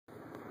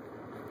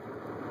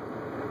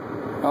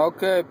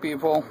Okay,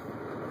 people,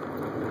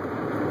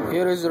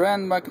 here is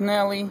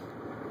McNally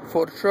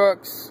for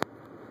trucks.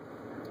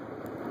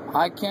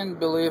 I can't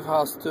believe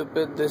how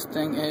stupid this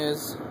thing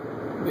is,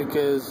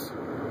 because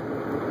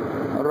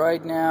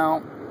right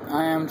now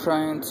I am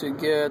trying to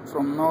get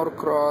from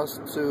Norcross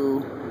to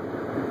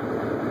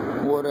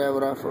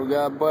whatever, I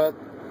forgot, but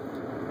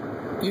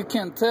you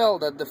can tell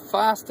that the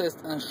fastest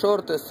and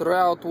shortest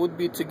route would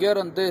be to get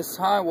on this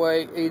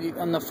highway,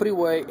 on the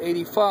freeway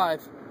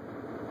 85,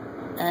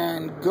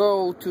 and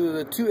go to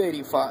the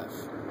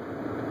 285.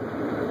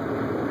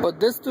 But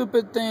this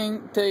stupid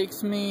thing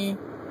takes me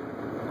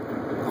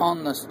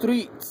on the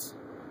streets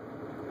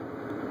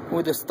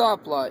with the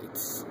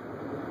stoplights,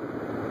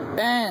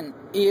 and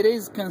it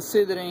is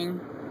considering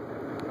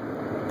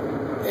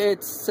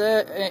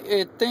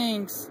it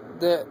thinks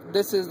that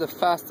this is the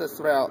fastest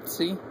route.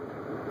 See,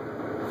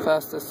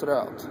 fastest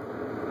route.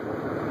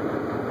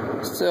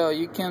 So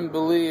you can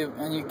believe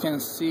and you can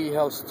see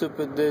how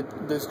stupid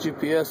this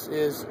GPS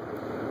is,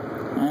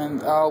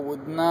 and I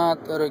would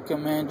not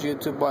recommend you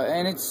to buy.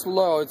 And it's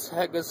slow, it's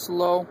hecka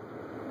slow.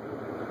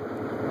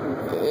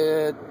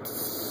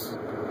 It's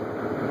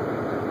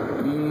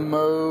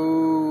moving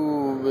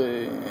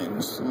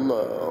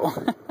slow.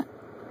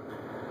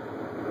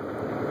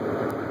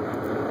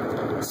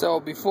 So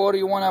before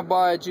you want to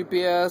buy a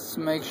GPS,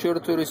 make sure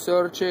to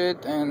research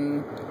it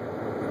and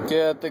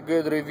get the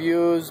good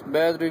reviews,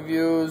 bad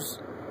reviews,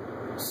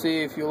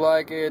 see if you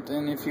like it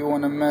and if you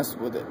want to mess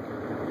with it.